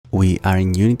We are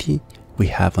in Unity. We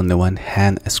have on the one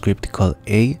hand a script called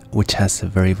a, which has a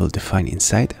variable defined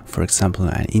inside, for example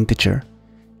an integer,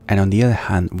 and on the other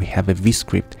hand we have a v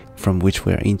script from which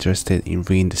we are interested in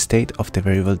reading the state of the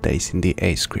variable that is in the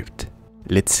a script.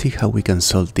 Let's see how we can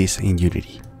solve this in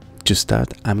Unity. To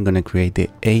start, I'm gonna create the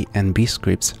a and b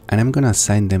scripts and I'm gonna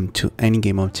assign them to any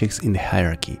game objects in the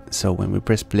hierarchy, so when we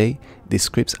press play, these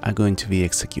scripts are going to be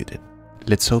executed.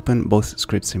 Let's open both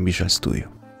scripts in Visual Studio.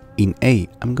 In a,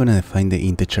 I'm gonna define the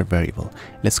integer variable.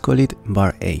 Let's call it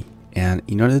var a, and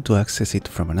in order to access it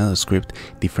from another script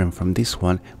different from this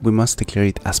one, we must declare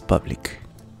it as public.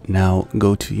 Now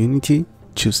go to Unity,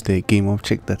 choose the game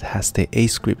object that has the a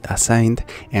script assigned,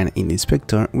 and in the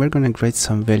inspector we're gonna write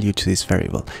some value to this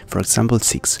variable, for example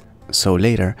 6. So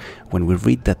later, when we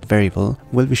read that variable,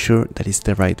 we'll be sure that it's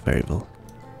the right variable.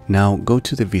 Now go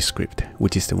to the v script,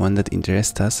 which is the one that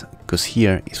interests us, because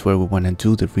here is where we want to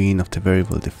do the reading of the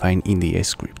variable defined in the a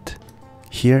script.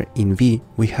 Here in v,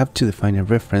 we have to define a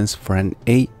reference for an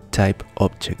a type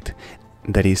object,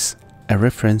 that is, a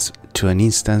reference to an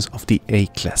instance of the a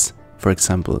class. For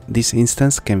example, this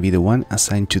instance can be the one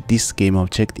assigned to this game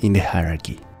object in the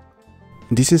hierarchy.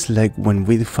 This is like when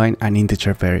we define an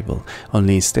integer variable,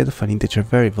 only instead of an integer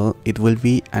variable, it will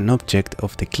be an object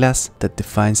of the class that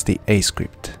defines the a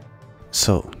script.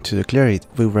 So, to declare it,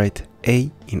 we write a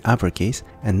in uppercase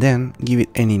and then give it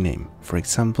any name, for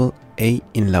example, a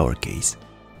in lowercase.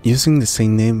 Using the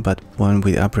same name but one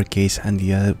with uppercase and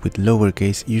the other with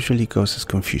lowercase usually causes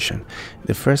confusion.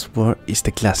 The first word is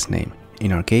the class name,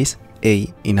 in our case,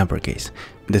 a in uppercase.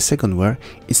 The second word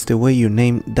is the way you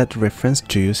name that reference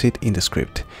to use it in the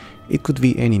script. It could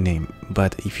be any name,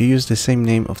 but if you use the same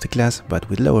name of the class but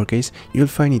with lowercase, you'll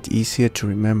find it easier to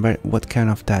remember what kind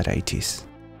of data it is.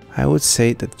 I would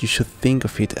say that you should think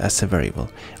of it as a variable,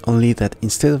 only that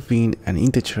instead of being an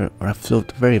integer or a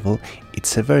float variable,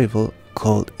 it's a variable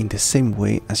called in the same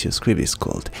way as your script is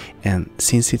called, and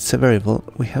since it's a variable,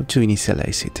 we have to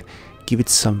initialize it, give it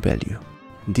some value.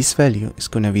 This value is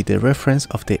going to be the reference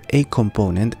of the a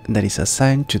component that is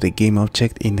assigned to the game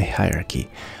object in the hierarchy.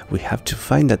 We have to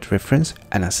find that reference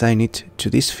and assign it to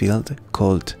this field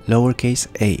called lowercase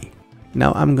a.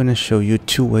 Now I'm going to show you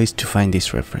two ways to find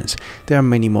this reference. There are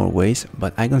many more ways,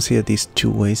 but I consider these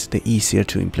two ways the easier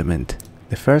to implement.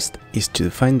 The first is to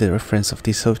define the reference of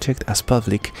this object as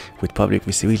public with public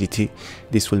visibility.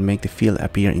 This will make the field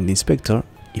appear in the inspector.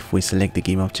 If we select the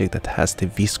game object that has the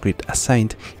v script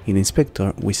assigned in the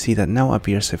inspector, we see that now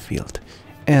appears a field.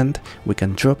 And we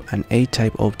can drop an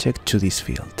a-type object to this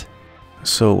field.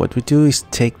 So what we do is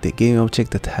take the game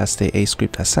object that has the a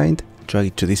script assigned, drag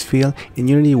it to this field, and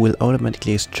Unity will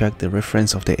automatically extract the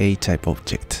reference of the a-type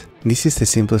object. This is the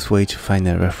simplest way to find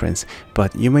a reference,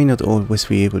 but you may not always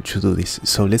be able to do this,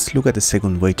 so let's look at the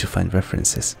second way to find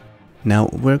references. Now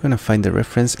we're gonna find the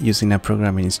reference using a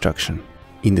programming instruction.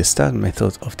 In the start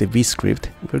method of the v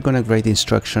script, we're gonna write the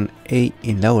instruction a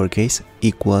in lowercase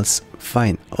equals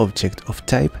find object of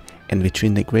type, and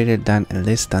between the greater than and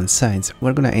less than signs,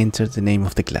 we're gonna enter the name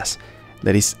of the class.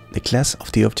 That is, the class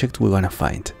of the object we wanna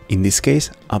find. In this case,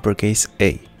 uppercase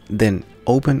a. Then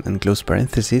open and close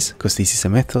parentheses, because this is a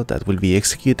method that will be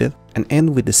executed, and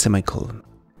end with the semicolon.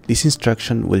 This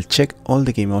instruction will check all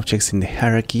the game objects in the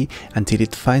hierarchy until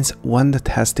it finds one that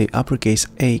has the uppercase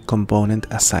a component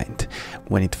assigned.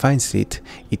 When it finds it,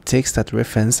 it takes that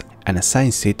reference and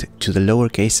assigns it to the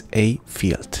lowercase a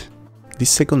field. This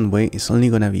second way is only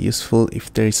going to be useful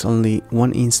if there is only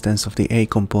one instance of the a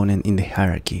component in the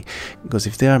hierarchy, because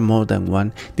if there are more than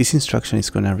one, this instruction is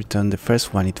going to return the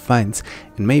first one it finds,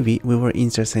 and maybe we were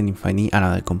interested in finding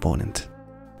another component.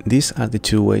 These are the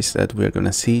two ways that we are going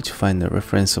to see to find the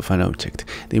reference of an object.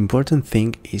 The important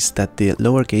thing is that the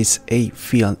lowercase a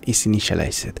field is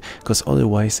initialized, because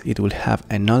otherwise it will have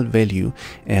a null value,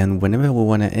 and whenever we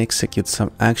want to execute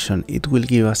some action, it will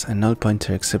give us a null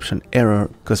pointer exception error,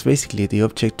 because basically the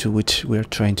object to which we are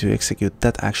trying to execute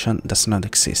that action does not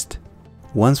exist.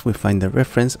 Once we find the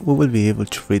reference, we will be able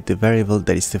to read the variable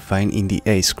that is defined in the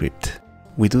a script.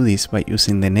 We do this by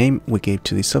using the name we gave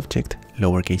to this object,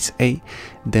 lowercase a,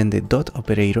 then the dot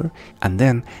operator, and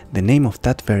then the name of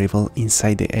that variable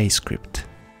inside the a script.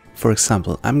 For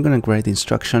example, I'm gonna write the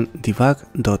instruction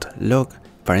debug.log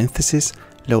parentheses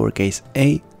lowercase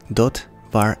a dot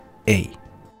var a.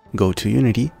 Go to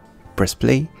Unity, press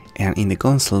play, and in the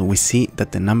console we see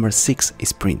that the number 6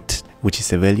 is printed, which is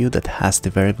the value that has the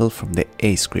variable from the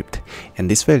a script,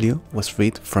 and this value was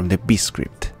read from the b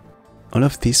script. All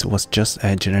of this was just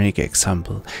a generic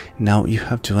example. Now you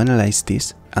have to analyze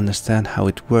this, understand how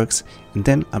it works, and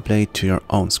then apply it to your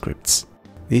own scripts.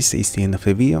 This is the end of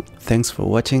the video. Thanks for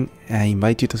watching. I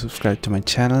invite you to subscribe to my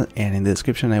channel, and in the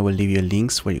description I will leave you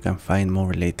links where you can find more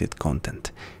related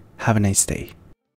content. Have a nice day.